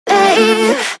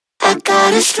Babe, I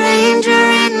got a stranger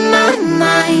in my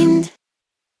mind,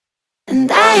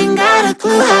 and I ain't got a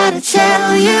clue how to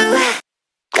tell you.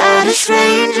 Got a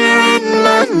stranger in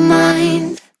my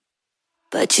mind,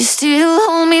 but you still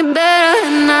hold me better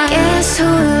than I. Guess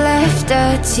who left the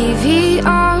TV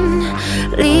on?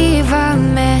 Leave a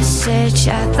message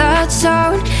at the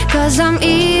tone, 'cause I'm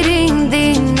eating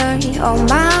dinner on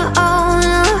my own.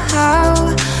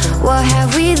 Oh, what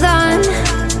have we done?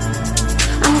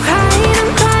 I'm crying,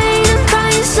 I'm crying, I'm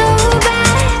crying so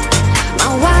bad.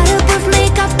 My waterproof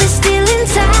makeup is still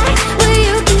intact, but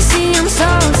you can see I'm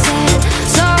so sad,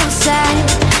 so sad.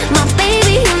 My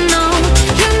baby, you know,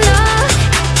 you know.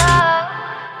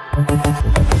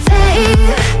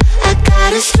 Babe, I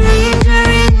got a stranger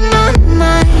in my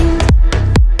mind,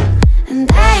 and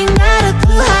I ain't got a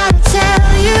clue how to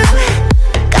tell you.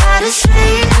 Got a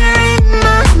stranger in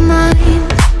my mind,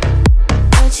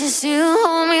 but you still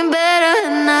hold me better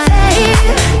than I.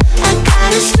 Babe, I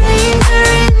got a stranger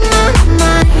in my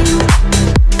mind,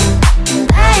 and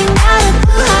I ain't got a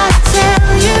clue how to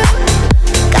tell you.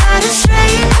 Got a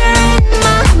stranger in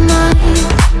my mind,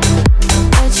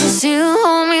 but you still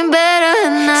hold me better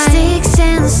than I. Sticks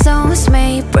and stones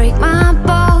may break my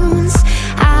bones,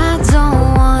 I don't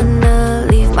wanna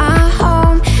leave my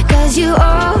home, 'cause you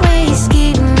always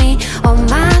keep me on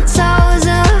my toes.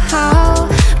 Oh,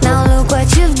 now look what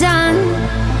you've done.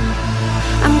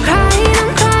 I'm crying,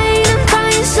 I'm crying, I'm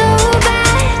crying so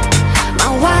bad. My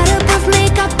waterproof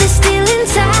makeup is still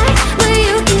intact, but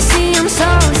you can see I'm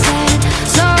so sad,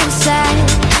 so sad.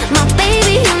 My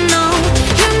baby, you know,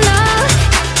 you know,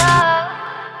 you know.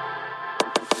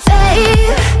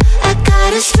 Babe, I got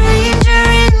a stranger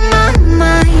in my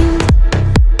mind,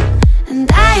 and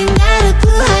I ain't got a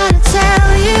clue how to tell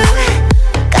you.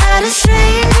 Got a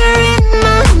stranger in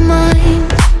my mind,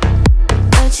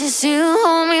 but you still